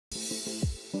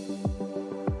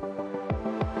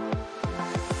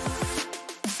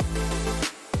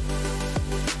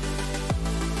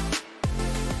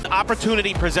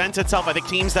opportunity presents itself, I think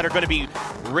teams that are going to be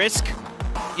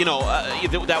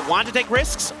that want to take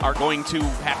risks are going to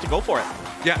have to go for it.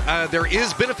 Yeah, there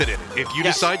is benefit in it. If you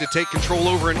decide to take control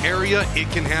over an area, it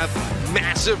can have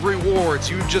massive rewards.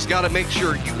 You just got to make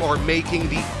sure you are making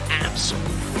the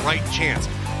absolute right chance.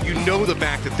 You know the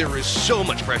fact that there is so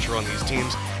much pressure on these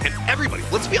teams, and everybody,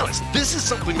 let's be honest, this is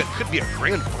something that could be a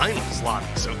grand finals lobby.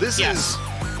 So this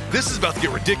is about to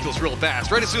get ridiculous real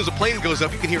fast. Right as soon as the plane goes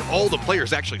up, you can hear all the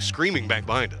players actually screaming back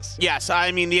behind us. Yes,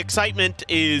 I mean, the excitement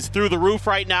is through the roof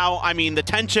right now. I mean, the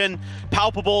tension,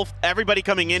 palpable. Everybody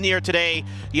coming in here today,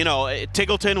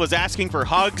 Tiggleton was asking for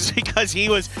hugs because he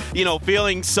was,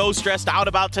 feeling so stressed out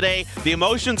about today. The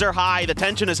emotions are high, the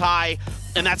tension is high,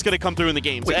 and that's going to come through in the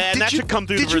games. Wait, and that should come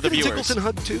through for the viewers. Did you get a Tiggleton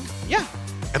hug too? Yeah.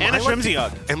 And a Shrimsy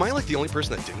hug. Am I like the only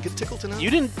person that didn't get Tiggleton hug? You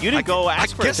didn't go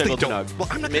ask for a Tiggleton hug. Well,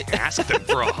 I'm not going to ask them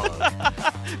for a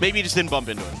hug. Maybe you just didn't bump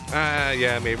into him.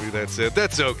 Yeah, maybe that's it.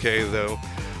 That's okay, though.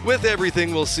 With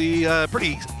everything, we'll see.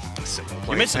 Pretty simple play.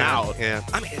 You're missing out. Yeah.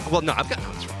 I mean, well, no, I've got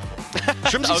hugs from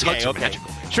Shrimsy's hugs are magical.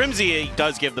 Shrimsy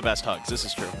does give the best hugs. This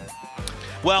is true.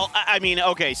 Well, I mean,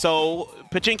 okay, so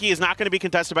Pachinki is not going to be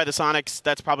contested by the Sonics.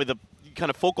 That's probably the kind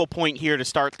of focal point here to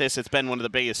start this. It's been one of the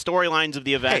biggest storylines of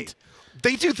the event. Hey.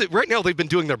 They do right now. They've been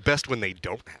doing their best when they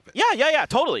don't have it. Yeah,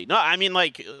 totally. No, I mean,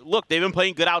 look, they've been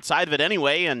playing good outside of it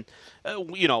anyway, and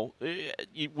we know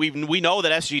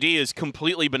that SGD is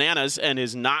completely bananas and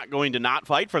is not going to not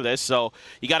fight for this. So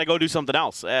you got to go do something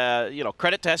else.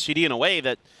 Credit to SGD in a way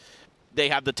that they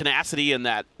have the tenacity and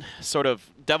that sort of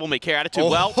devil-may-care attitude.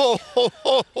 Of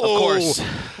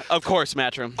course,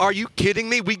 Matchroom. Are you kidding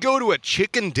me? We go to a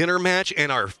chicken dinner match,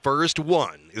 and our first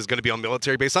one is going to be on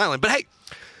Military Base Island. But hey.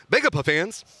 Begapa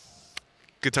fans,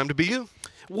 good time to be you.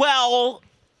 Well,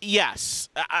 yes.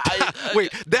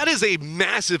 Wait, that is a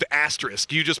massive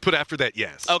asterisk you just put after that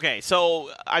yes. Okay, so,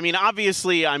 I mean,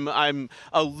 obviously I'm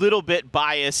a little bit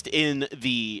biased in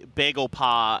the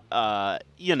Begapa,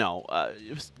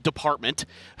 department.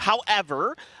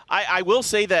 However, I will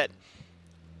say that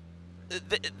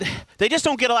they just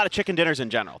don't get a lot of chicken dinners in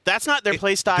general. That's not their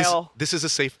play style. This is a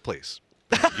safe place.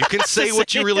 You can say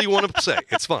what you really want to say.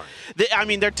 It's fine.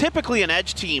 They're typically an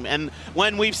edge team, and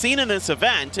when we've seen in this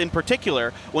event in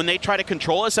particular, when they try to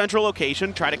control a central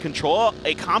location, try to control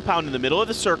a compound in the middle of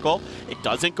the circle, it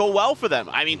doesn't go well for them.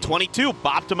 I mean, 22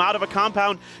 bopped them out of a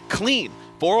compound clean,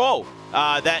 4-0.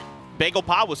 That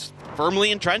Begapa was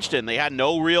firmly entrenched in. They had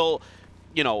no real,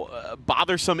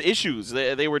 bothersome issues.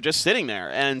 They were just sitting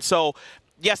there, and so.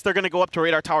 Yes, they're going to go up to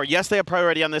Radar Tower. Yes, they have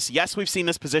priority on this. Yes, we've seen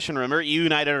this position. Remember, EU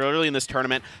United early in this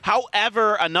tournament.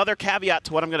 However, another caveat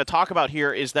to what I'm going to talk about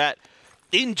here is that,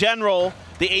 in general,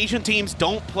 the Asian teams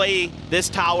don't play this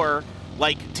tower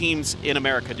like teams in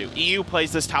America do. EU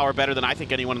plays this tower better than I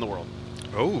think anyone in the world.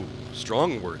 Oh,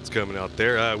 strong words coming out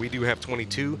there. We do have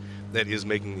 22 that is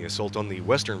making the assault on the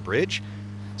Western Bridge.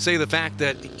 Say the fact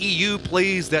that EU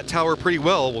plays that tower pretty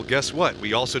well. Well, guess what?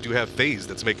 We also do have FaZe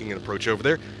that's making an approach over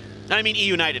there. I mean EU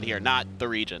United here, not the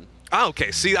region. Oh,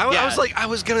 okay. See, I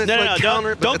was going to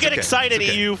counter it. Don't get excited,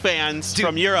 EU fans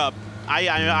from Europe.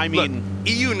 I mean, look,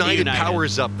 EU United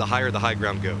powers up the higher the high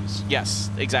ground goes. Yes,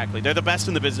 exactly. They're the best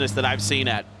in the business that I've seen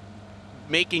at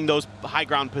making those high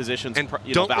ground positions. And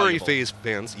don't worry, FaZe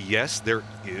fans. Yes, there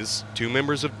is 2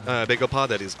 members of Begapa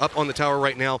that is up on the tower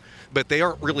right now, but they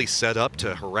aren't really set up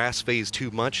to harass FaZe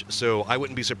too much, so I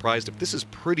wouldn't be surprised if this is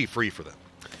pretty free for them.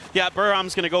 Yeah,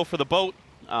 Burham's going to go for the boat.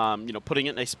 Putting it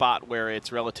in a spot where it's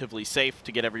relatively safe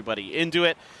to get everybody into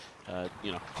it.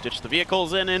 Ditch the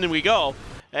vehicles and we go.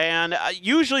 And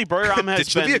usually Burham has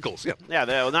ditch the vehicles, yeah.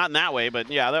 Yeah, not in that way,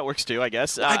 but yeah, that works too, I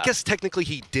guess. I guess technically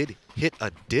he did hit a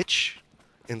ditch,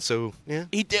 and so, yeah.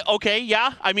 He did, okay,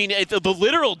 yeah. I mean, the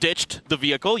literal ditched the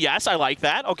vehicle. Yes, I like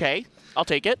that. Okay, I'll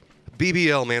take it.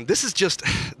 BBL, man, this is just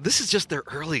their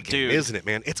early game, isn't it,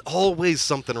 man? It's always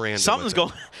something random. Something's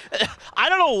going. I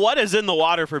don't know what is in the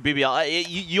water for BBL.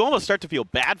 You almost start to feel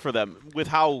bad for them with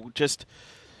how just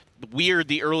weird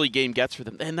the early game gets for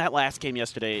them. And that last game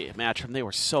yesterday, Matchroom, they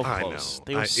were so close.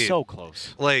 They were so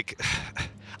close. Like,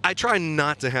 I try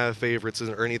not to have favorites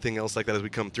or anything else like that as we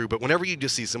come through, but whenever you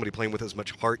just see somebody playing with as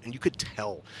much heart, and you could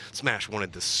tell Smash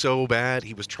wanted this so bad,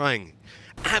 he was trying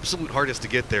absolute hardest to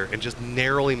get there and just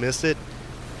narrowly missed it.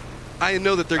 I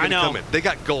know that they're going to come in. They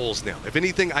got goals now. If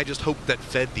anything, I just hope that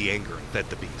fed the anger and fed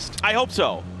the beast. I hope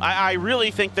so. I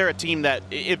really think they're a team that,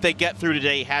 if they get through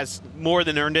today, has more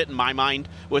than earned it in my mind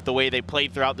with the way they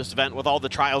played throughout this event, with all the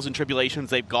trials and tribulations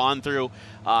they've gone through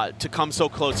to come so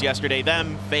close yesterday.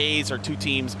 Them, FaZe are 2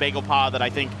 teams, Begapa, that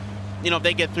I think, if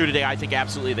they get through today, I think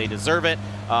absolutely they deserve it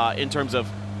in terms of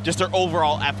just their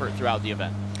overall effort throughout the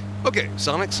event. Okay,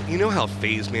 Sonics, you know how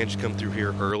FaZe managed to come through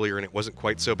here earlier and it wasn't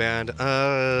quite so bad?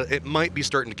 It might be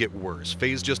starting to get worse.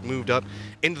 FaZe just moved up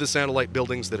into the satellite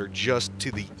buildings that are just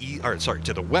to the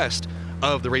to the west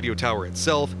of the radio tower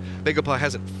itself. Vegapaw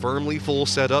hasn't firmly full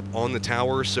set up on the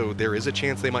tower, so there is a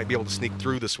chance they might be able to sneak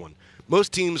through this one.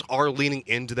 Most teams are leaning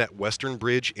into that western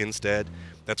bridge instead.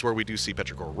 That's where we do see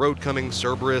Petrichor Road coming,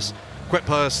 Cerberus.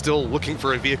 Quetpa still looking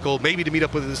for a vehicle, maybe to meet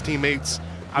up with his teammates.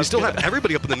 We still have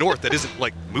everybody up in the north that isn't,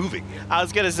 like, moving yet. I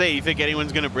was going to say, you think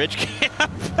anyone's going to bridge camp?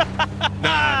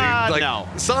 Nah, dude. Like, no.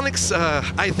 Sonics,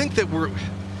 I think that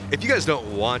if you guys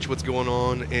don't watch what's going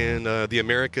on in the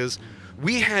Americas,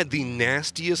 we had the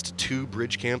nastiest 2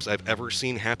 bridge camps I've ever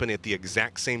seen happen at the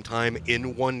exact same time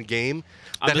in one game.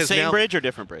 On the same bridge or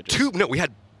different bridges? No, we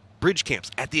had bridge camps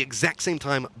at the exact same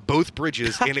time, both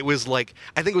bridges, and it was like,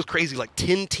 I think it was crazy, like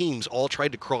 10 teams all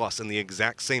tried to cross in the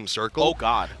exact same circle. Oh,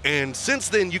 God. And since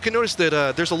then, you can notice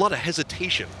that there's a lot of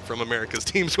hesitation from America's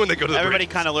teams when they go to the Everybody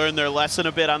kind of learned their lesson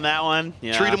a bit on that one.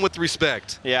 Yeah. Treat them with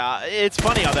respect. Yeah, it's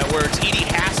funny how that works. Edie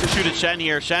has to shoot at Shen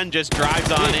here. Shen just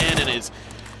drives on in and is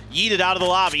yeeted out of the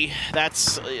lobby.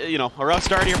 That's, you know, a rough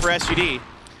start here for SGD.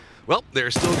 Well,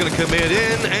 they're still going to commit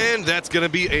in, and that's going to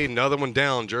be another one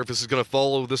down. Jervis is going to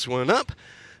follow this one up,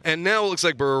 and now it looks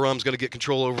like Burram's going to get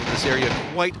control over this area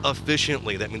quite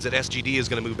efficiently. That means that SGD is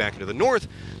going to move back into the north.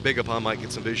 Vegapaw might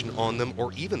get some vision on them,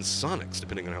 or even Sonics,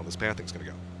 depending on how this pathing's going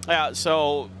to go. Yeah,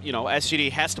 so, you know,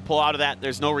 SGD has to pull out of that.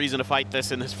 There's no reason to fight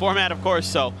this in this format, of course,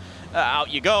 so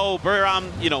out you go. Burram,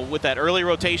 you know, with that early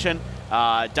rotation,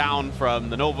 down from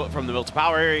the Nova, from the Milton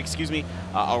Power area, excuse me,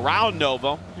 around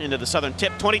Novo into the southern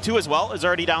tip. 22 as well is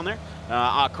already down there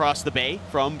across the bay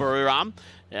from Buriram.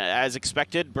 As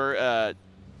expected,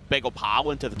 Vegapaw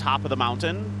went to the top of the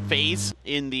mountain. FaZe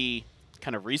in the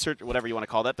kind of research, whatever you want to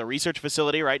call that, the research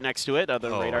facility right next to it, the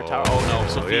radar tower. Oh no,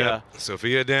 Sophia. Yeah.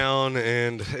 Sophia down,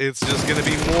 and it's just going to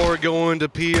be more going to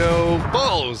PO.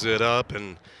 Follows it up,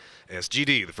 and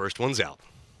SGD, the first one's out.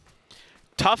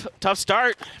 Tough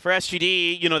start for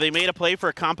SGD. You know, they made a play for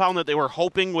a compound that they were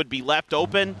hoping would be left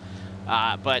open,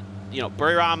 but, you know,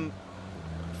 Buriram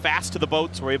fast to the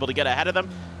boats, were able to get ahead of them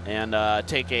and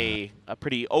take a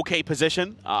pretty okay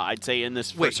position, I'd say, in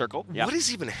this first circle. Yeah. What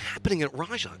is even happening at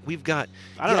Rajan? We've got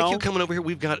IQ coming over here.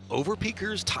 We've got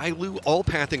Overpeakers, Tyloo, all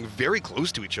pathing very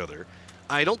close to each other.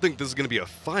 I don't think this is going to be a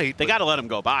fight. They got to let them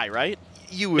go by, right?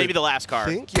 You would maybe the last car.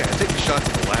 Think, yeah, take shots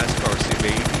at the last car, see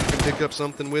maybe you can pick up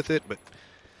something with it, but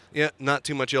yeah, not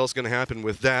too much else going to happen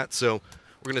with that. So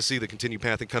we're going to see the continued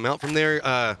pathing come out from there.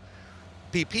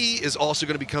 PP is also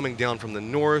going to be coming down from the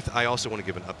north. I also want to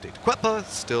give an update. Quetpa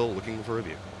still looking for a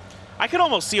vehicle. I could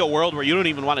almost see a world where you don't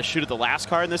even want to shoot at the last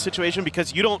car in this situation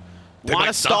because you don't want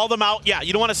to stall them out. Yeah,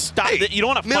 you don't want to stop. Hey, you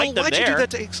don't want to fight them why'd there. You do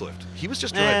that to Axlift? He was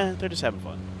just driving. They're just having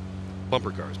fun.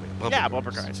 Bumper cars, man.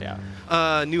 Bumper cars,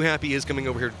 yeah. New Happy is coming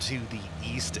over here to the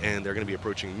east, and they're going to be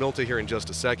approaching Milta here in just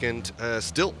a second.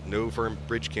 Still no firm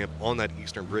bridge camp on that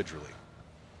eastern bridge, really.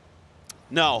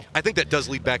 No. I think that does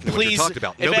lead back into what you talked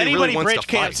about. If Nobody anybody really wants bridge to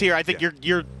camps fight. here, I think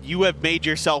you have made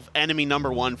yourself enemy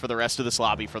 #1 for the rest of this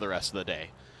lobby for the rest of the day.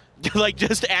 Like,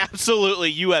 just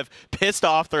absolutely, you have pissed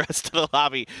off the rest of the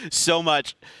lobby so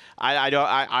much.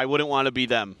 I wouldn't want to be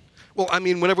them. Well, I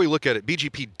mean, whenever we look at it,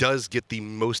 BGP does get the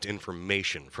most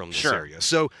information from this area.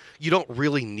 So you don't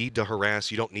really need to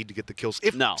harass. You don't need to get the kills.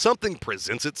 If something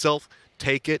presents itself,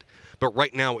 take it. But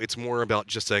right now, it's more about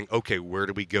just saying, okay, where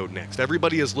do we go next?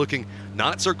 Everybody is looking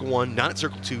not at Circle 1, not at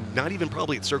Circle 2, not even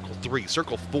probably at Circle 3.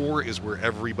 Circle 4 is where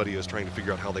everybody is trying to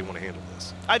figure out how they want to handle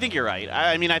this. I think you're right.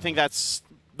 I mean, I think that's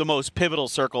the most pivotal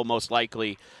circle, most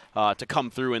likely to come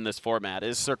through in this format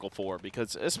is Circle 4,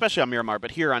 because especially on Miramar,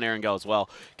 but here on Erangel as well,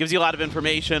 gives you a lot of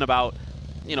information about,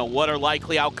 you know, what are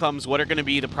likely outcomes, what are going to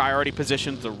be the priority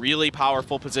positions, the really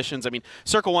powerful positions. I mean,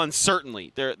 Circle 1,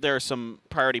 certainly, there are some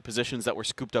priority positions that were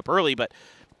scooped up early, but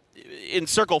in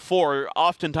Circle 4,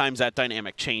 oftentimes that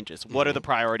dynamic changes. What are the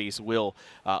priorities will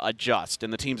adjust,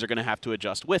 and the teams are going to have to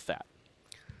adjust with that.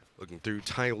 Looking through,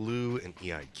 Tyloo and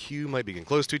EIQ might be getting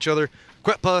close to each other.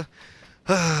 Quetpa,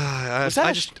 I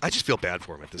just feel bad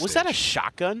for him at this stage. Was that a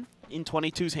shotgun in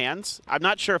 22's hands? I'm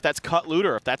not sure if that's cut loot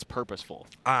or if that's purposeful.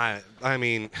 I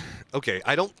mean, okay,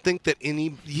 I don't think that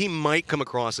he might come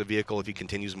across a vehicle if he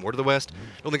continues more to the west.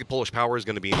 I don't think the Polish Power is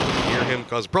going to be near him,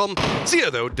 cause a problem. Sia,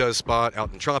 though, does spot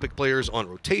out Entropic players on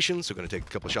rotation, so going to take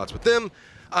a couple of shots with them.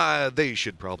 They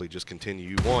should probably just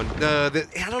continue on.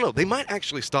 I don't know. They might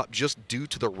actually stop just due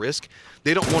to the risk.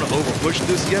 They don't want to overpush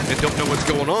this yet and don't know what's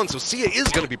going on. So Sia is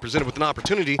going to be presented with an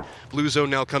opportunity. Blue Zone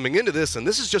now coming into this, and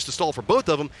this is just a stall for both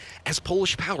of them, as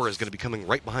Polish Power is going to be coming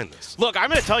right behind this. Look, I'm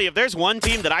going to tell you, if there's one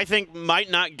team that I think might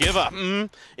not give up in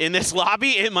this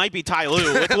lobby, it might be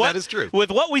Tyloo. That is true. With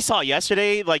what we saw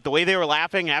yesterday, like the way they were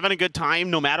laughing, having a good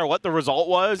time, no matter what the result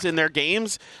was in their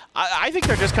games, I think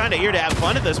they're just kind of here to have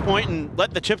fun at this point and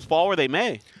let the chips fall where they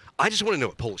may. I just want to know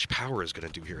what Polish Power is going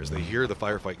to do here as they hear the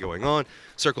firefight going on.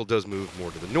 Circle does move more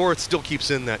to the north, still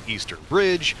keeps in that eastern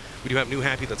bridge. We do have New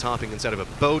Happy that's hopping inside of a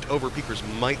boat. Overpeakers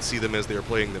might see them as they are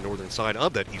playing the northern side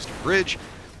of that eastern bridge.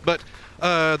 But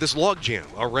this logjam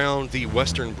around the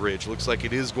western bridge looks like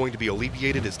it is going to be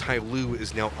alleviated as Tyloo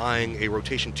is now eyeing a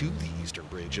rotation to the eastern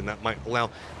bridge, and that might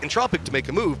allow Entropic to make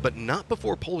a move, but not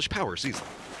before Polish Power sees them.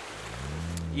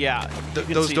 Yeah,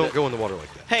 those don't go in the water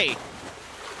like that. Hey,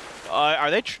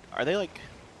 are they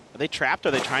trapped?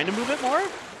 Are they trying to move it more?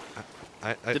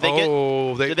 Did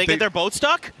they get their boat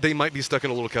stuck? They might be stuck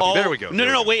in a little cubby. There we go.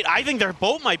 No, wait. I think their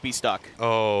boat might be stuck.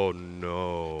 Oh,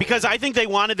 no. Because I think they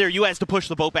wanted their US to push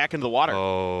the boat back into the water.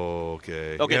 Oh,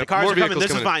 okay. Okay, the cars are coming.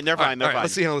 This is fine. They're fine. They're fine.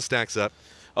 Let's see how this stacks up.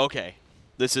 Okay.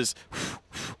 This is...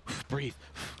 breathe.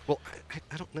 Well,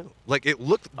 I don't know. Like, it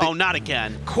looked... Oh, not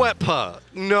again. Kwepa.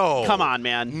 No. Come on,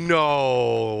 man.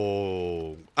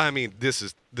 No. I mean, this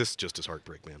just is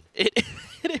heartbreak, man.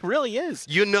 It really is.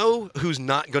 You know who's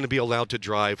not going to be allowed to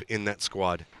drive in that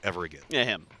squad ever again? Yeah,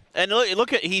 him. And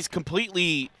look at he's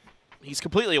completely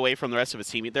away from the rest of his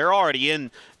team. They're already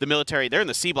in the military. They're in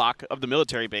the C block of the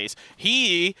military base.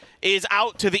 He is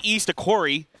out to the east of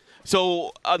Corey.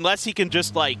 So unless he can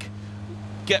just like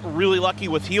get really lucky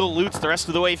with heel loots the rest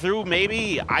of the way through,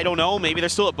 maybe, I don't know, maybe they're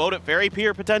still at boat at Ferry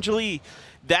Pier potentially.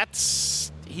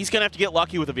 He's gonna have to get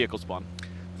lucky with a vehicle spawn.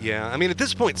 Yeah, I mean, at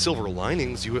this point, Silver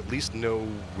Linings, you at least know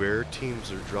where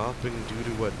teams are dropping due to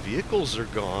what vehicles are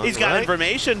gone. He's got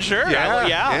information, sure.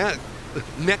 Yeah.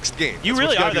 Next game. You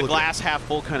really are the glass half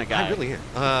full kind of guy. I really am.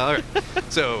 All right.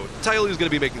 So Tyloo's going to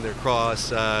be making their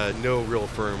cross. No real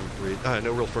firm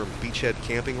beachhead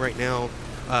camping right now.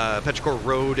 Petrichor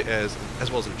Road, as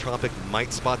well as Entropic,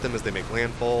 might spot them as they make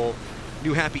landfall.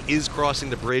 New Happy is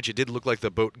crossing the bridge. It did look like the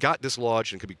boat got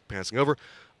dislodged and could be passing over.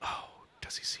 Oh,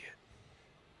 does he see it?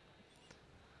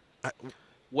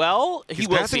 Well, he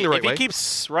will see it. If he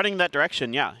keeps running that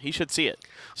direction, yeah, he should see it.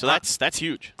 So that's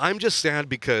huge. I'm just sad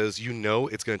because you know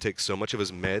it's going to take so much of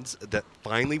his meds that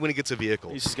finally when he gets a vehicle,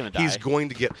 he's just going to die. He's going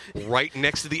to get right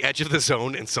next to the edge of the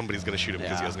zone and somebody's going to shoot him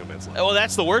because he has no meds left. Well,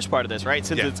 that's the worst part of this, right?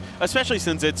 Especially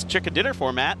since it's chicken dinner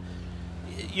format.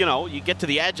 You know, you get to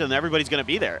the edge and everybody's going to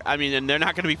be there. I mean, and they're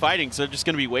not going to be fighting, so they're just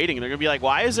going to be waiting. And they're going to be like,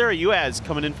 why is there a UAZ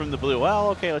coming in from the blue? Well,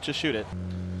 okay, let's just shoot it.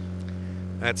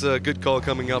 That's a good call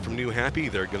coming out from New Happy.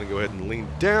 They're going to go ahead and lean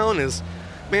down as,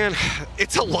 man,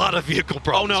 it's a lot of vehicle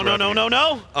problems. Oh,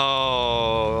 no.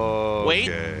 Oh, wait.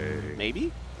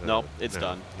 Maybe? No, it's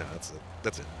done. No,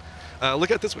 that's it. Look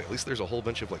at it this way. At least there's a whole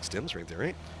bunch of, like, stems right there,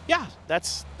 right? Yeah,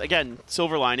 that's, again,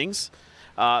 silver linings.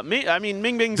 I mean,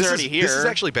 Ming Ming's already here. This is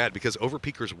actually bad because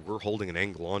Overpeakers were holding an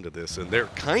angle onto this, and they're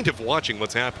kind of watching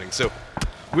what's happening. So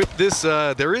with this,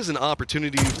 there is an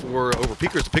opportunity for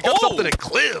Overpeakers to pick up something at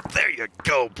Clib. There you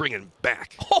go, bringing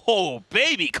back. Oh,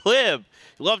 baby Clib.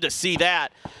 Love to see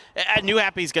that. And New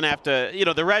Happy's going to have to, you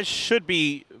know, the res should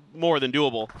be more than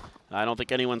doable. I don't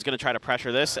think anyone's going to try to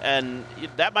pressure this, and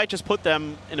that might just put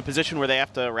them in a position where they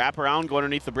have to wrap around, go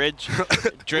underneath the bridge,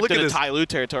 drift into Tyloo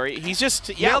territory. He's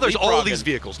just, now there's all these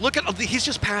vehicles. Look at, he's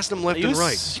just passed them left and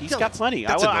right. He's got plenty.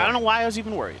 I don't know why I was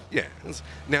even worried. Yeah,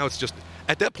 now it's just,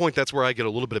 at that point, that's where I get a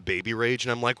little bit of baby rage,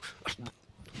 and I'm like,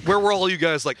 where were all you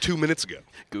guys like 2 minutes ago?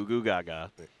 Goo goo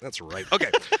gaga. That's right.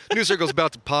 Okay, new circle's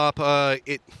about to pop.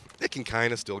 It can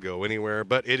kind of still go anywhere,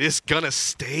 but it is going to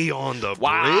stay on the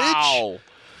bridge.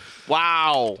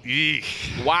 Wow.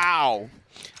 Eesh. Wow.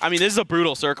 I mean, this is a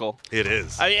brutal circle. It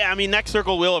is. I mean, next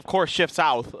circle will, of course, shift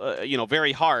south, you know,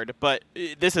 very hard, but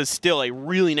this is still a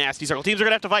really nasty circle. Teams are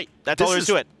going to have to fight. That's all there is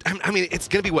to it. I mean, it's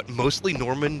going to be, what, mostly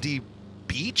Normandy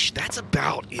Beach? That's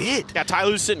about it. Yeah,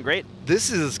 Tyloo's sitting great.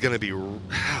 This is going to be,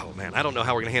 oh, man, I don't know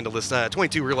how we're going to handle this.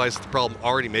 22 realizes the problem,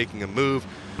 already making a move.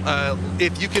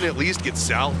 If you can at least get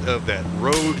south of that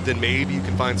road, then maybe you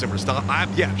can find somewhere to stop.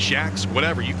 Yeah, shacks,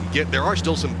 whatever you can get. There are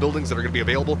still some buildings that are going to be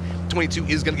available. 22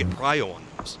 is going to get prio on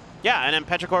those. Yeah, and then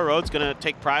Petrichor Road's going to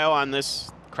take prio on this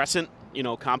crescent, you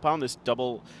know, compound, this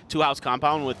double two-house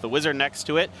compound with the Wizard next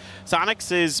to it.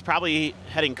 Sonics is probably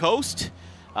heading coast,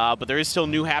 but there is still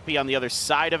New Happy on the other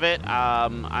side of it.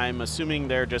 I'm assuming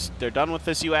they're done with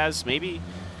this UAZ, maybe.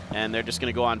 And they're just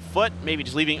going to go on foot, maybe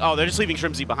just leaving. Oh, they're just leaving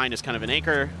Shrimzy behind as kind of an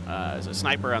anchor, as a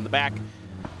sniper on the back.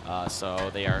 So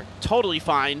they are totally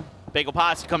fine. Bagel Pa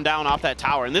has to come down off that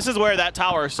tower. And this is where that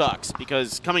tower sucks,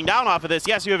 because coming down off of this,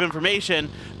 yes, you have information,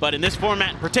 but in this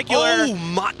format in particular, oh,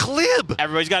 my Clib!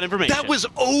 Everybody's got information. That was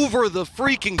over the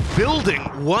freaking building.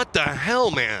 What the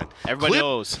hell, man? Everybody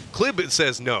knows. Clib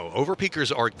says no. Overpeakers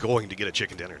are going to get a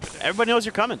chicken dinner today. Everybody knows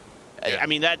you're coming. Yeah. I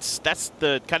mean, that's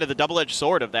the kind of the double-edged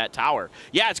sword of that tower.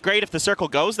 Yeah, it's great if the circle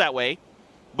goes that way,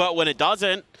 but when it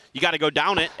doesn't, you got to go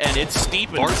down it, and it's steep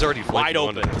and Bard's already wide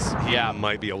open. Yeah,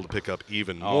 might be able to pick up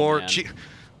even more.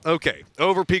 Okay,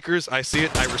 Overpeakers, I see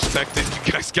it, I respect it.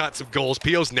 You guys got some goals.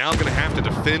 PO's now going to have to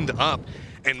defend up.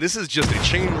 And this is just a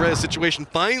chain res situation.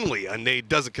 Finally, a nade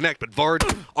doesn't connect, but Vard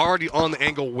already on the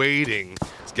angle waiting.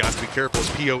 He's got to be careful as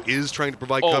PO is trying to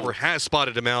provide cover, has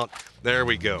spotted him out. There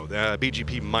we go.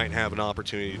 BGP might have an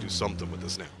opportunity to do something with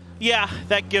this now. Yeah,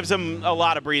 that gives them a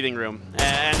lot of breathing room,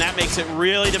 and that makes it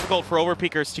really difficult for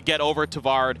Overpeakers to get over to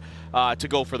Vard to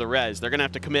go for the res. They're going to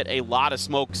have to commit a lot of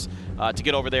smokes to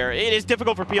get over there. It is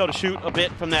difficult for PO to shoot a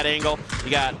bit from that angle. You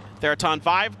got Theraton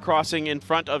 5 crossing in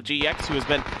front of GX, who has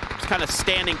been just kind of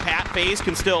standing pat phase,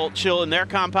 can still chill in their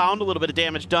compound. A little bit of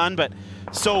damage done, but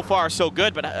so far so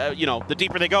good. But you know, the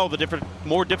deeper they go, the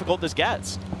more difficult this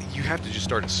gets. You have to just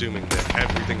start assuming that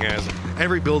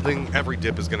every building, every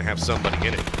dip is going to have somebody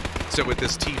in it. So with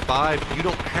this T5, you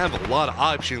don't have a lot of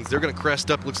options. They're going to crest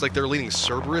up. Looks like they're leaning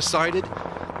Cerberus-sided.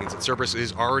 Means that Cerberus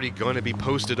is already going to be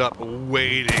posted up,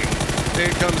 waiting.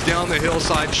 It comes down the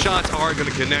hillside. Shots are going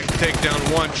to connect. Take down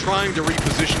one, trying to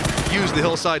reposition, use the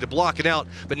hillside to block it out.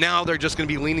 But now they're just going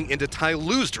to be leaning into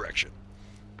Tyloo's direction.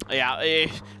 Yeah,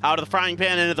 out of the frying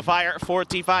pan into the fire for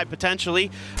T5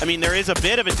 potentially. I mean, there is a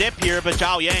bit of a dip here, but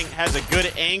Zhao Yang has a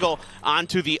good angle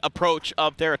onto the approach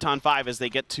of Theraton 5 as they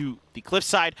get to the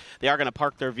cliffside. They are going to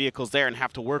park their vehicles there and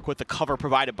have to work with the cover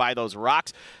provided by those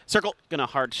rocks. Circle going to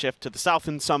hard shift to the south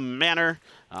in some manner,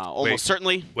 almost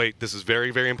certainly. Wait, this is very,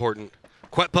 very important.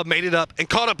 Quetpub made it up and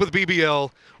caught up with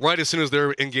BBL right as soon as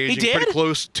they're engaging pretty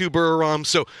close to Buriram.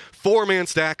 So 4-man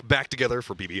stack back together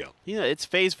for BBL. Yeah, it's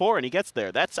phase 4 and he gets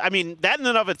there. I mean, that in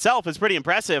and of itself is pretty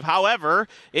impressive. However,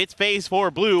 it's phase 4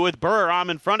 blue with Buriram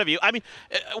in front of you. I mean,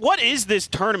 what is this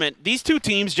tournament? These two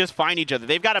teams just find each other.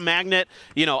 They've got a magnet,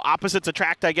 you know, opposites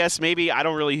attract, I guess, maybe. I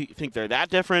don't really think they're that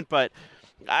different, but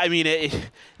I mean,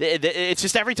 it's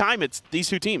just every time it's these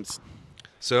two teams.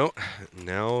 So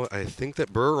now I think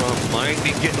that Buriram might be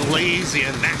getting lazy,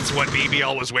 and that's what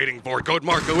BBL was waiting for. Code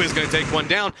Marco is going to take one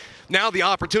down. Now the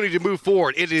opportunity to move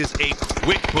forward. It is a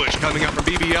quick push coming out from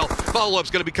BBL.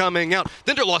 Follow-up's going to be coming out.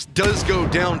 Thunderlost does go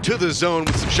down to the zone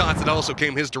with some shots that also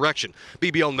came his direction.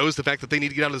 BBL knows the fact that they need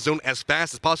to get out of the zone as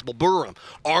fast as possible. Buriram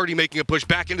already making a push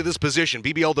back into this position.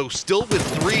 BBL, though, still with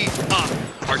 3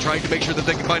 up, are trying to make sure that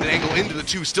they can find an angle into the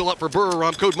 2 still up for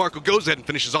Buriram. Code Marco goes ahead and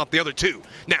finishes off the other 2.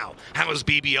 Now, how is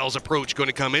BBL's approach going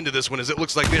to come into this one, as it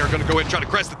looks like they are going to go ahead and try to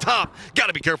crest the top. Got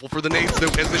to be careful for the nades, though,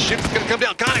 as the shift is going to come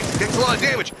down. Connex takes a lot of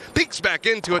damage, peeks back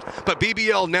into it, but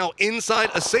BBL now inside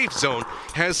a safe zone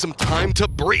has some time to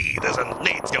breathe as a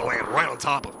nade's going to land right on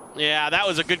top of him. Yeah, that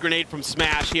was a good grenade from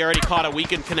Smash. He already caught a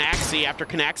weakened Canaxi after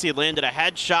Canaxi had landed a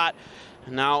headshot.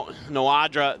 And now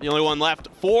Noadra, the only one left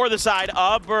for the side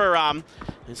of Buriram,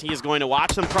 as he is going to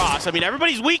watch them cross. I mean,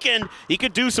 everybody's weakened. He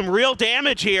could do some real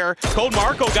damage here. Code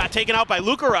Marco got taken out by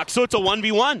Lukaruk, so it's a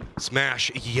 1v1.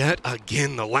 Smash yet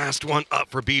again, the last one up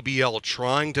for BBL,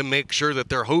 trying to make sure that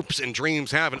their hopes and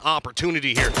dreams have an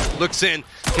opportunity here. Looks in,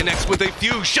 connects with a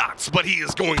few shots, but he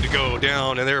is going to go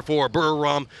down, and therefore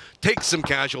Buriram takes some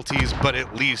casualties, but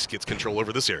at least gets control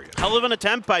over this area. Hell of an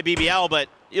attempt by BBL, but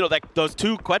you know, those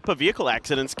 2 Quetpa vehicle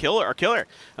accidents are killer.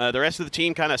 The rest of the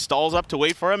team kind of stalls up to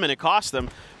wait for him, and it costs them,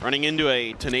 running into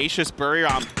a tenacious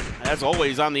Buriram, as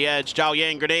always, on the edge. Zhao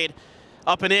Yang grenade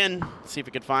up and in. See if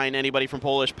we could find anybody from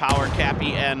Polish Power,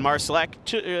 Cappy, and Marcelek.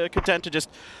 Content to just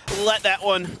let that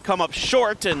one come up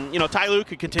short, and you know, Tyloo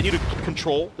could continue to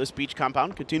control this beach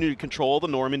compound, continue to control the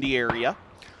Normandy area.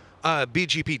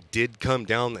 BGP did come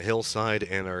down the hillside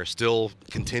and are still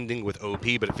contending with OP,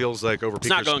 but it feels like Overpeakers... It's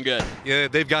not going good. Yeah,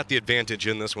 they've got the advantage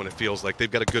in this one, it feels like. They've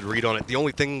got a good read on it. The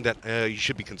only thing that you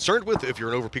should be concerned with if you're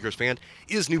an Overpeakers fan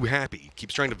is New Happy.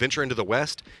 Keeps trying to venture into the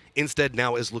west, instead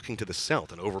now is looking to the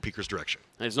south in Overpeakers' direction.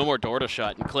 There's no more door to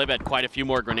shut, and Clib had quite a few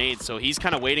more grenades, so he's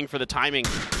kind of waiting for the timing,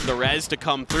 the res to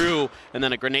come through, and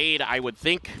then a grenade, I would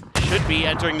think, should be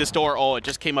entering this door. Oh, it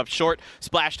just came up short,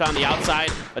 splashed on the outside.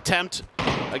 Attempt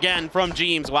again from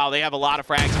Jeems. Wow, they have a lot of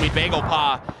frags. I mean, Bagel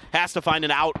Pa has to find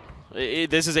an out.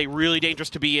 This is a really dangerous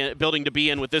building to be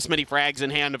in with this many frags in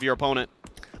hand of your opponent.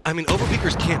 I mean,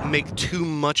 Overpeakers can't make too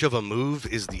much of a move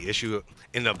is the issue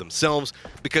in and of themselves,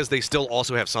 because they still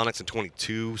also have Sonics in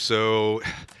 22, so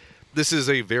this is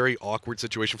a very awkward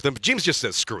situation for them. But James just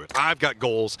says, screw it. I've got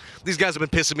goals. These guys have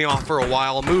been pissing me off for a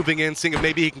while. Moving in, seeing if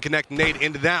maybe he can connect nade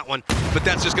into that one. But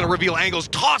that's just going to reveal angles.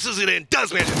 Tosses it in.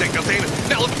 Does manage to take down Damon.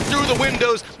 Now looking through the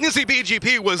windows. You see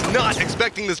BGP was not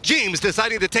expecting this. James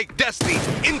deciding to take Destiny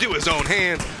into his own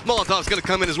hands. Molotov's going to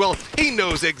come in as well. He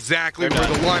knows exactly where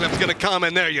the lineup's going to come.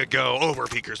 And there you go.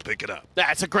 Overpeakers pick it up.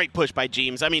 That's a great push by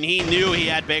James. I mean, he knew he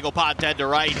had Bagel Pot dead to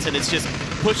rights, and it's just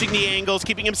pushing the angles,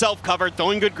 keeping himself covered,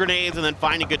 throwing good grenades, and then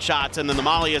finding good shots, and then the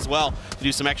molly as well to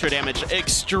do some extra damage.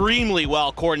 Extremely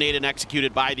well coordinated and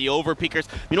executed by the Overpeakers.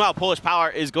 Meanwhile, Polish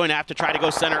Power is going to have to try to go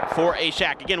center for a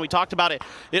shack. Again, we talked about it.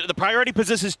 The priority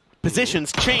positions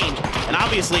change, and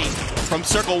obviously from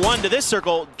circle 1 to this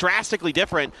circle, drastically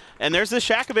different. And there's this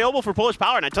shack available for Polish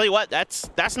Power, and I tell you what,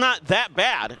 that's not that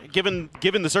bad given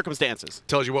the circumstances.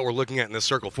 Tells you what we're looking at in this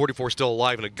circle. 44 still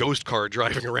alive in a ghost car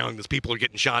driving around as people are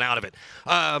getting shot out of it.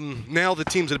 Now the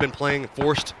teams that have been playing,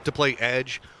 forced to play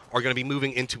Edge, are going to be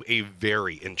moving into a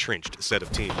very entrenched set of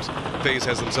teams. FaZe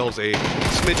has themselves a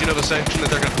smidgen of a section that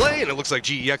they're going to play, and it looks like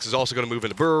GEX is also going to move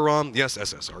into Burram. Yes,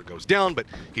 SSR goes down, but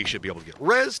he should be able to get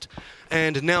rezzed.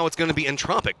 And now it's going to be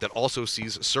Entropic that also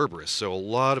sees Cerberus, so a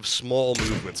lot of small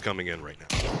movements coming in right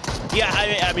now. Yeah,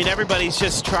 I mean, everybody's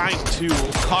just trying to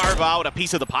carve out a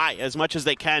piece of the pie as much as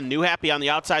they can. New Happy on the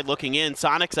outside looking in.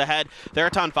 Sonic's ahead.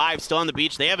 Theraton 5 still on the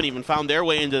beach. They haven't even found their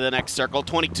way into the next circle.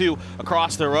 22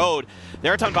 across the road.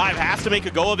 Theraton 5 has to make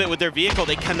a go of it with their vehicle.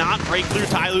 They cannot break through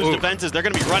Tyloo's defenses. They're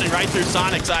going to be running right through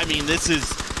Sonic's. I mean, this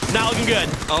is not looking good.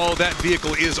 Oh, that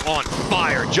vehicle is on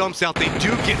fire. Jumps out. They do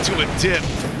get to a dip.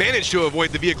 Manage to avoid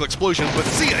the vehicle explosion, but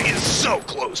Sia is so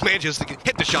close. Manages to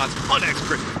hit the shots on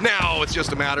X-Crit. Now it's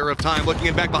just a matter of time. Looking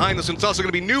in back behind this, and it's also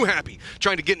going to be New Happy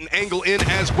trying to get an angle in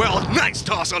as well. Nice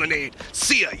toss on a nade.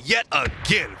 Sia yet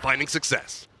again finding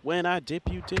success. When I dip,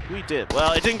 you dip, we dip.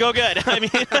 Well, it didn't go good. I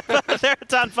mean,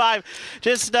 Theraton 5,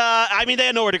 just, I mean, they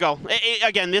had nowhere to go.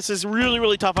 Again, this is really,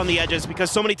 really tough on the edges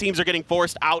because so many teams are getting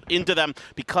forced out into them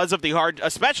because of the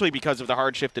especially because of the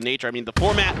hard shift in nature. I mean, the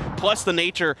format plus the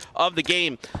nature of the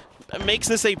game makes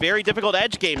this a very difficult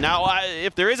Edge game. Now,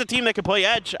 if there is a team that can play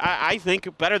Edge, I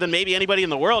think better than maybe anybody in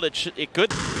the world, it should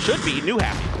be New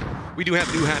Happy. We do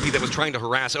have New Happy that was trying to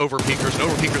harass Overpeakers, and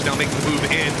Overpeakers now making the move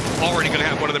in. Already going to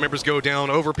have one of the members go down.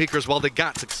 Overpeakers, while they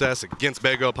got success against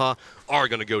Begopa, are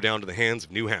going to go down to the hands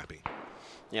of New Happy.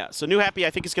 Yeah, so New Happy, I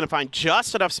think, is going to find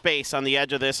just enough space on the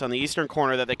edge of this, on the eastern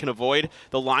corner, that they can avoid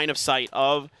the line of sight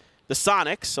of the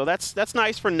Sonics. So that's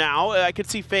nice for now. I could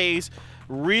see FaZe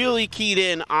really keyed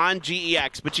in on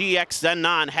GEX, but GEX then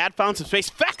had found some space.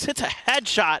 Fex hits a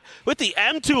headshot with the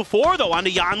M24, though, onto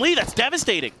Yan Lee. That's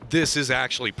devastating. This is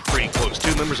actually pretty close.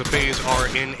 Two members of FaZe are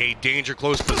in a danger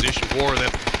close position for them.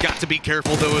 Got to be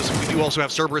careful, though, as we do also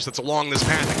have Cerberus that's along this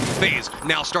path. FaZe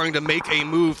now starting to make a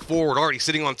move forward, already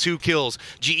sitting on 2 kills.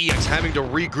 GEX having to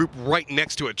regroup right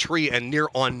next to a tree and near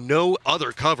on no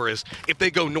other cover, as if they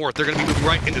go north, they're going to be moving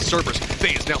right into Cerberus.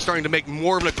 FaZe now starting to make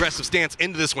more of an aggressive stance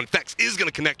into this one. Fex is going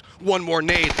to connect one more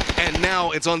nade, and now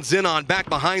it's on Xenon back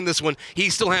behind this one. He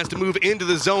still has to move into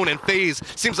the zone, and FaZe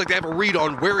seems like they have a read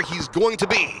on where he's going to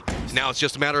be. Now it's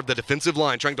just a matter of the defensive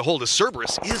line trying to hold as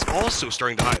Cerberus is also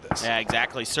starting to hide this. Yeah,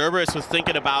 exactly. Cerberus was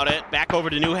thinking about it. Back over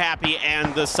to New Happy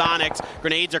and the Sonics.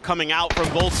 Grenades are coming out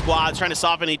from both squads, trying to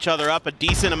soften each other up. A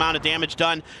decent amount of damage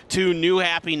done to New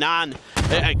Happy. None done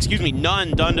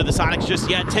to the Sonics just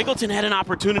yet. Tiggleton had an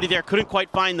opportunity there, couldn't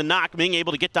quite find the knock. Ming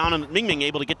able to get down on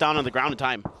the ground in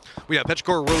time. We have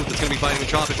Petrichor Road that's going to be fighting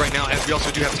Entropic right now, as we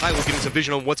also do have Tyler getting some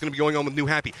vision on what's going to be going on with New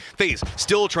Happy. FaZe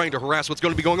still trying to harass what's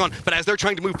going to be going on, but as they're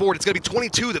trying to move forward, it's going to be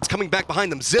 22 that's coming back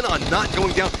behind them. Xenon not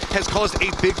going down has caused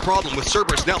a big problem, with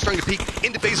Cerberus now starting to peek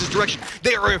into FaZe's direction.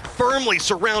 They are firmly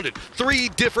surrounded. 3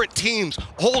 different teams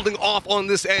holding off on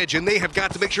this edge, and they have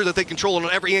got to make sure that they control it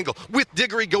on every angle. With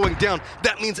Diggory going down,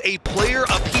 that means a player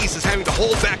apiece is having to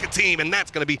hold back a team, and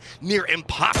that's going to be near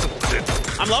impossible to do.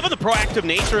 I'm loving the proactive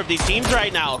nature of these teams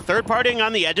right now. Third-partying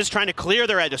on the edges, trying to clear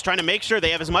their edges, trying to make sure they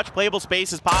have as much playable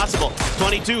space as possible.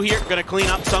 22 here, going to clean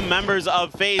up some members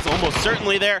of FaZe, almost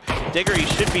certainly there. Diggory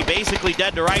should be basically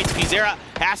dead to rights. Pizarra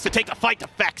has to take the fight to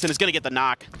Fex and is going to get the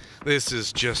knock. This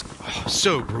is just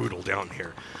so brutal down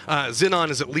here.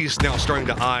 Xenon is at least now starting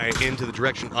to eye into the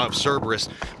direction of Cerberus,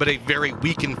 but a very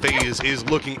weakened FaZe is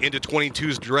looking into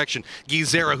 22's direction.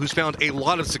 Gizera, who's found a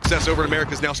lot of success over in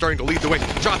America, is now starting to lead the way.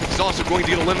 Tropic is also going to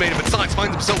get eliminated, but Sox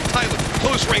finds himself with Tyloo.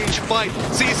 Close range fight.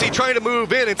 CC trying to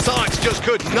move in, and Sox just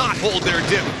could not hold their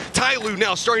dip. Tyloo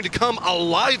now starting to come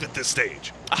alive at this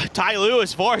stage. Tyloo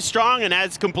is 4 strong and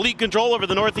has complete control over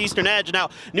the northeastern edge.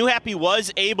 Now, New Happy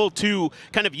was able to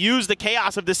kind of use the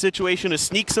chaos of this situation to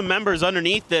sneak some members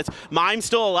underneath this. Mime's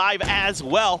still alive as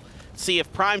well. See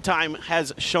if Primetime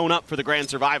has shown up for the grand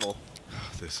survival.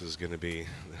 This is going to be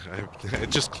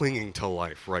just clinging to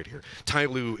life right here.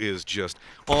 Tyloo is just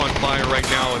on fire right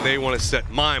now, and they want to set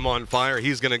Mime on fire.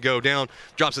 He's going to go down,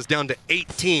 drops us down to 8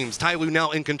 teams. Tyloo now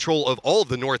in control of all of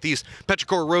the northeast,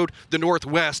 Petrichor Road, the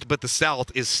northwest, but the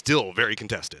south is still very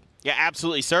contested. Yeah,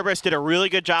 absolutely. Cerberus did a really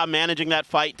good job managing that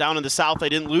fight down in the south. They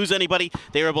didn't lose anybody.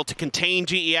 They were able to contain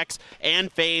GEX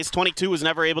and FaZe. 22 was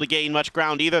never able to gain much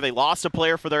ground either. They lost a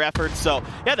player for their efforts. So,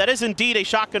 yeah, that is indeed a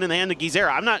shotgun in the hand of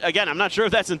Gizera. I'm not sure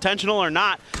if that's intentional or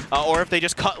not, or if they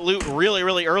just cut loot really,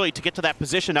 really early to get to that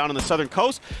position down on the southern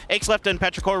coast. Aches left in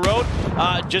Petrichor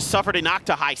Road just suffered a knock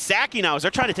to high. Saki now, as they're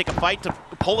trying to take a fight to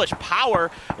Polish Power.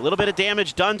 A little bit of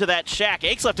damage done to that shack.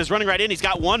 Aches left is running right in. He's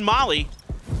got 1 molly.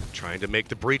 Trying to make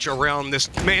the breach around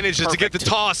this, manages to get the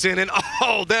toss in, and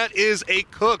oh, that is a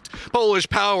cooked Polish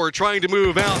Power trying to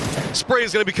move out. Spray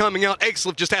is going to be coming out.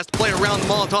 Axelif just has to play around the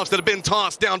Molotovs that have been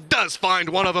tossed down, does find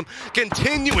one of them,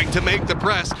 continuing to make the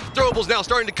press. Throwables now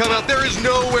starting to come out. There is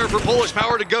nowhere for Polish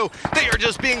Power to go. They are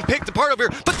just being picked apart over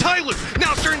here, but Tyloo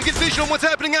now starting to get vision on what's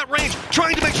happening at range,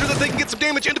 trying to make sure that they can get some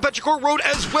damage into Petrichor Road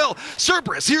as well.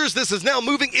 Cerberus, here's this, is now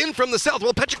moving in from the south.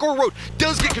 While Petrichor Road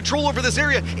does get control over this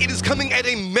area, it is coming at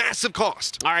a massive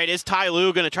cost. All right, is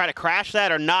Tyloo going to try to crash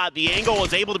that or not? The angle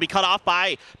was able to be cut off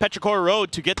by Petrichor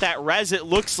Road to get that res. It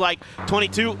looks like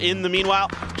 22 in the meanwhile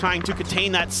trying to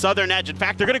contain that southern edge. In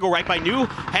fact, they're going to go right by New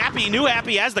Happy. New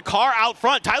Happy has the car out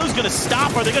front. Tyloo's going to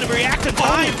stop. Are they going to react in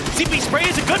time? CP spray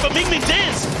isn't good, but Ming Ming's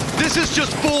is. This is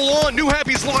just full on. New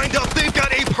Happy's lined up. They've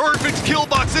got a perfect kill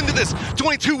box into this.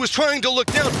 22 was trying to look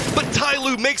down, but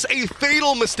Tyloo makes a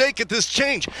fatal mistake at this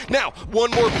change. Now,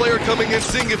 one more player coming in,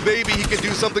 seeing if maybe he can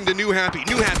do something to New Happy.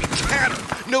 New Happy,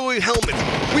 tattered, no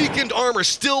helmet, weakened armor,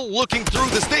 still looking through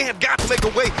this. They have got to make a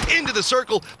way into the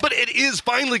circle, but it is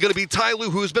finally going to be Tyloo,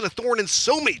 who has been a thorn in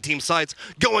so many team sides,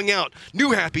 going out.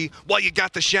 New Happy, while you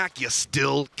got the shack, you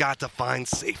still got to find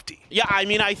safety. Yeah, I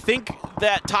mean, I think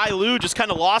that Tyloo just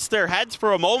kind of lost their heads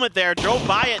for a moment there, drove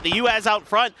by it. The UAZ out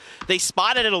front, they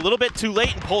spotted it a little bit too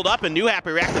late and pulled up, and New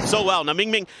Happy reacted so well. Now, Ming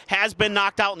Ming has been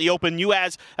knocked out in the open.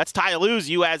 UAZ, that's Tyloo's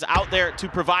UAZ out there to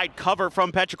provide cover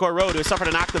from Petrichor Road, who has suffered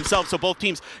a knock themselves, so both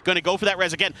teams going to go for that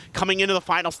res again. Coming into the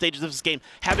final stages of this game,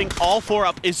 having all 4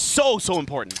 up is so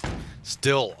important.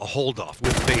 Still a hold-off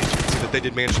with FaZe. You can see that they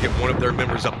did manage to get one of their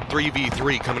members up.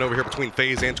 3v3 coming over here between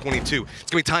FaZe and 22.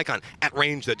 It's going to be Tycon at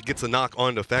range that gets the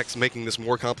knock-on effects, making this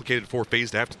more complicated for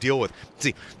FaZe to have to deal with.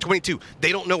 See, 22,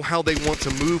 they don't know how they want to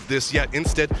move this yet.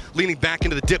 Instead, leaning back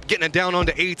into the dip, getting it down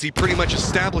onto 8s, he pretty much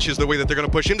establishes the way that they're going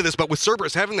to push into this. But with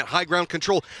Cerberus having that high ground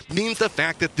control means the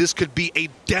fact that this could be a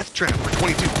death trap for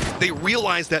 22. They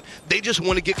realize that they just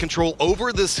want to get control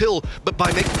over this hill, but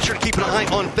by making sure to keep an eye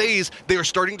on FaZe, they are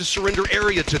starting to surrender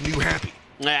area to New Happy.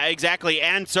 Yeah, exactly,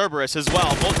 and Cerberus as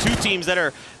well. Both 2 teams that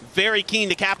are very keen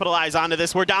to capitalize onto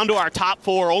this. We're down to our top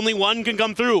 4. Only one can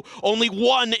come through. Only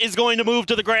one is going to move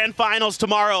to the grand finals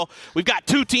tomorrow. We've got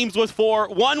 2 teams with 4,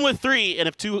 1 with 3,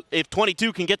 and if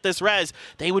 22 can get this res,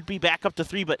 they would be back up to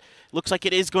 3, but looks like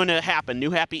it is going to happen.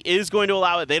 New Happy is going to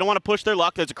allow it. They don't want to push their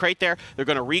luck. There's a crate there. They're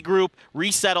going to regroup,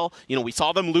 resettle. You know, we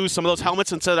saw them lose some of those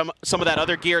helmets and some of that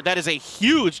other gear. That is a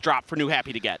huge drop for New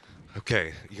Happy to get.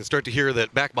 Okay, you can start to hear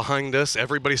that back behind us,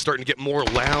 everybody's starting to get more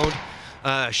loud.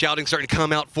 Shouting starting to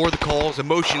come out for the calls,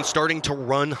 emotion starting to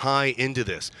run high into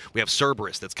this. We have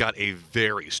Cerberus that's got a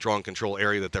very strong control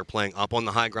area that they're playing up on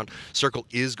the high ground. Circle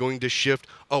is going to shift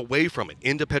away from it,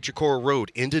 into Petrichor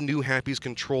Road, into New Happy's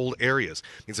controlled areas.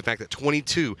 Means the fact that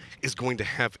 22 is going to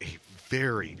have a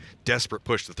very desperate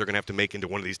push that they're going to have to make into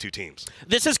one of these 2 teams.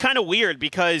 This is kind of weird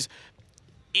because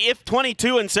if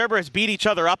 22 and Cerberus beat each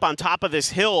other up on top of this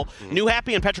hill, New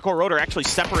Happy and Petrichor Road are actually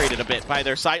separated a bit by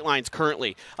their sight lines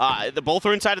currently. Both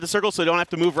are inside of the circle, so they don't have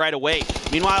to move right away.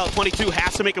 Meanwhile, 22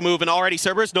 has to make a move, and already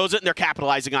Cerberus knows it, and they're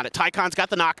capitalizing on it. Tycon's got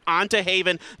the knock onto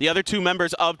Haven. The other 2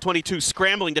 members of 22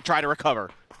 scrambling to try to recover.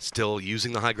 Still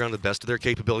using the high ground to the best of their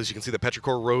capabilities. You can see that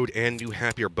Petrichor Road and New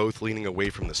Happy are both leaning away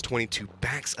from this. 22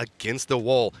 backs against the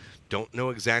wall. Don't know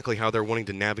exactly how they're wanting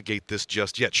to navigate this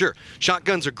just yet. Sure,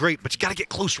 shotguns are great, but you got to get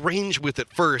close range with it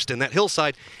first, and that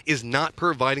hillside is not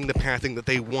providing the pathing that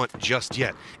they want just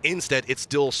yet. Instead, it's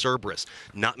still Cerberus,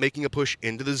 not making a push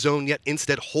into the zone yet,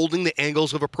 instead holding the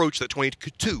angles of approach that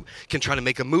 22 can try to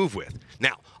make a move with.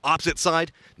 Now, opposite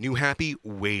side, New Happy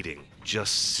waiting,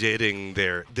 just sitting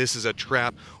there. This is a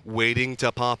trap waiting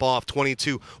to pop off.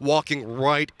 22 walking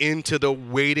right into the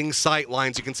waiting sight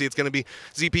lines. You can see it's going to be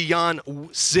ZP Jan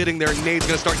sitting there. Nade's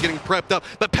going to start getting prepped up,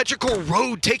 but Petrichor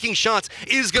Road taking shots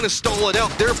is going to stall it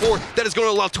out. Therefore, that is going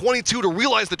to allow 22 to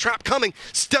realize the trap coming,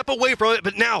 step away from it,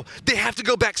 but now they have to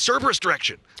go back Cerberus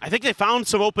direction. I think they found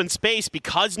some open space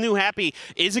because New Happy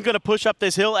isn't going to push up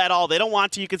this hill at all. They don't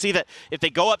want to. You can see that if they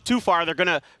go up too far, they're going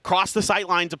to cross the sight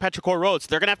lines of Petrichor Road. So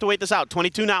they're going to have to wait this out.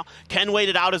 22 now can wait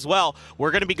it out as well. We're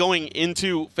going to be going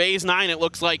into Phase 9, it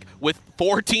looks like, with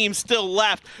 4 teams still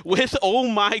left. With, oh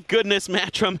my goodness,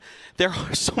 Matchroom, there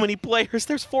are so many players.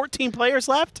 There's 14 players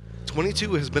left.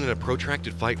 22 has been in a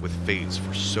protracted fight with FaZe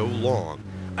for so long.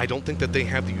 I don't think that they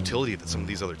have the utility that some of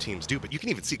these other teams do, but you can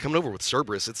even see coming over with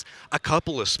Cerberus, it's a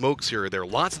couple of smokes here or there.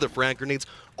 Lots of the frag grenades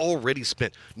already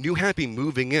spent. New Happy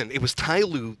moving in. It was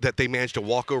Tyloo that they managed to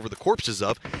walk over the corpses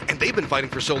of, and they've been fighting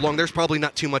for so long, there's probably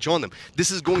not too much on them.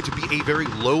 This is going to be a very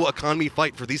low economy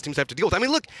fight for these teams to have to deal with. I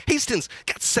mean, look, Hastings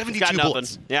got 72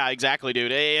 bullets. Yeah, exactly,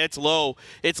 dude. It's low.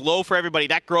 It's low for everybody.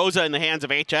 That Groza in the hands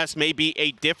of HS may be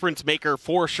a difference maker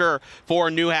for sure for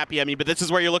New Happy. I mean, but this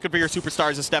is where you're looking for your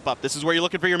superstars to step up. This is where you're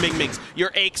looking for your Ming Mings,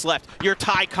 your Akes left, your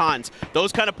Tycons.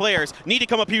 Those kind of players need to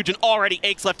come up huge, and already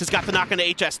Akes left has got the knock into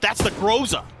HS. That's the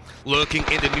Groza. Looking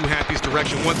into New Happy's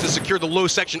direction, wants to secure the low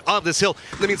section of this hill.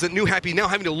 That means that New Happy now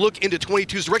having to look into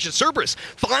 22's direction. Cerberus,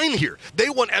 fine here.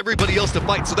 They want everybody else to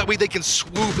fight so that way they can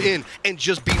swoop in and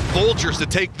just be vultures to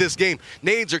take this game.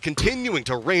 Nades are continuing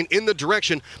to rain in the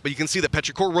direction, but you can see that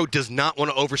Petrichor Road does not want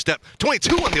to overstep.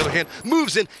 22, on the other hand,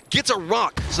 moves in, gets a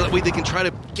rock, so that way they can try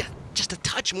to get just a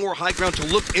touch more high ground to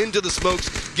look into the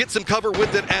smokes, get some cover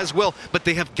with it as well, but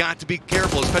they have got to be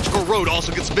careful as Petrichor Road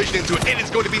also gets vision into it, and it's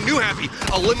going to be New Happy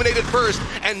eliminated first,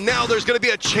 and now there's going to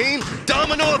be a chain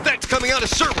domino effect coming out as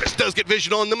Cerberus does get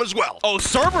vision on them as well. Oh,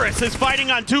 Cerberus is fighting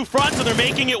on 2 fronts, and they're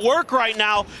making it work right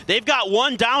now. They've got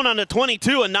 1 down on the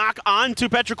 22, a knock onto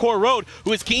Petrichor Road,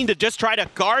 who is keen to just try to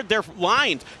guard their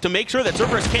lines to make sure that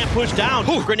Cerberus can't push down.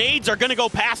 Ooh. Grenades are going to go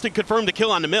past and confirm the kill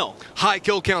on the mill. High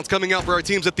kill counts coming out for our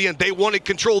teams at the end. They wanted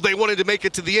control, they wanted to make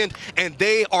it to the end, and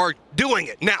they are doing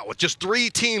it. Now, with just 3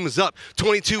 teams up,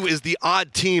 22 is the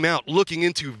odd team out, looking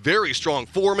into very strong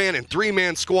 4-man and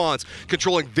 3-man squads,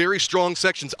 controlling very strong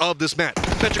sections of this map.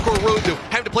 Petrichor Road, though,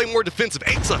 having to play more defensive.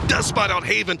 Axa does spot out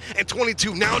Haven, and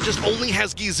 22 now just only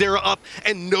has Gizera up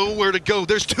and nowhere to go.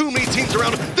 There's too many teams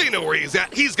around him. They know where he's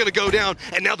at. He's going to go down,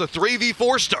 and now the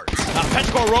 3v4 starts.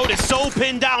 Petrichor Road is so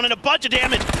pinned down, and a bunch of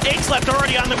damage. Ace left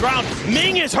already on the ground.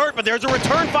 Ming is hurt, but there's a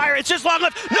return fire. It's just long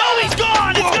left. No, he's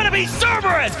gone! It's going to be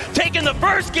Cerberus taking the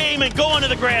first game and going to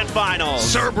the grand finals.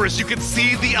 Cerberus, you can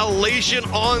see the elation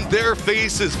on their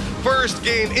faces. First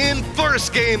game in,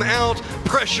 first game out.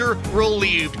 Pressure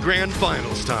relieved. Grand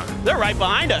finals time. They're right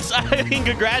behind us. I mean,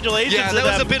 congratulations. Yeah, that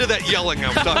was a bit of that yelling I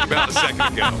was talking about a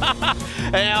second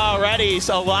ago. And already,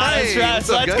 so a lot of stress.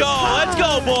 Let's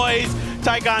go, boys.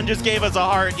 Tycon just gave us a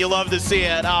heart. You love to see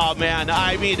it. Oh, man.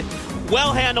 I mean,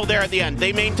 well handled there at the end.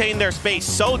 They maintained their space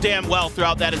so damn well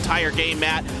throughout that entire game,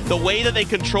 Matt. The way that they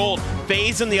controlled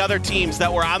FaZe and the other teams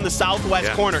that were on the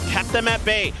southwest corner, kept them at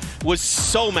bay, was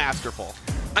so masterful.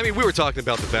 I mean, we were talking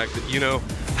about the fact that, you know,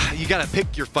 you got to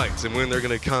pick your fights and when they're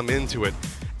going to come into it.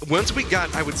 Once we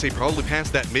got, I would say, probably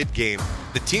past that mid-game,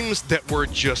 the teams that were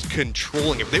just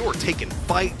controlling it, they were taking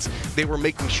fights, they were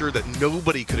making sure that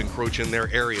nobody could encroach in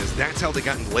their areas. That's how they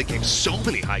got in the late game. So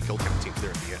many high kill count teams there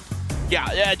at the end.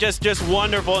 Yeah, just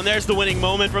wonderful. And there's the winning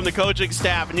moment from the coaching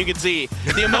staff. And you can see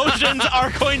the emotions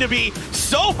are going to be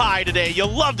so high today. You'll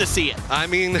love to see it. I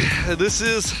mean, this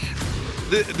is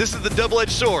the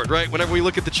double-edged sword, right? Whenever we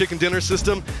look at the chicken dinner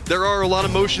system, there are a lot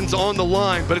of emotions on the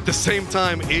line, but at the same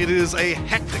time, it is a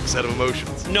hectic set of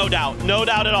emotions. No doubt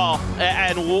at all.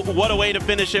 And what a way to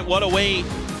finish it. What a way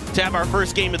to have our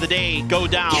first game of the day go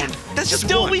down. Yeah, that's just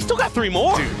we still got 3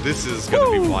 more. Dude, this is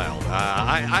going to be wild.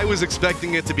 I was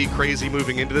expecting it to be crazy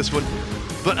moving into this one,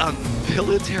 but a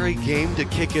military game to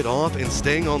kick it off and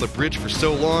staying on the bridge for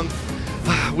so long.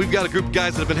 We've got a group of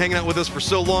guys that have been hanging out with us for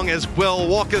so long as well.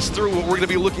 Walk us through what we're going to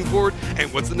be looking forward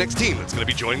and what's the next team that's going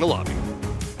to be joining the lobby.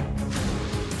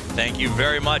 Thank you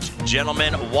very much,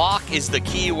 gentlemen. Walk is the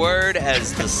key word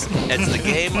as the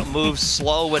game moves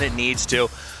slow when it needs to.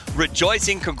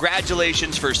 rejoicing.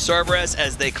 Congratulations for Cerberus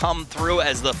as they come through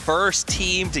as the first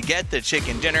team to get the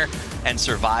chicken dinner and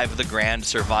survive the grand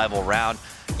survival round.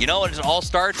 You know, it all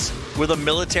starts with a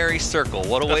military circle.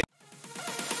 What a way.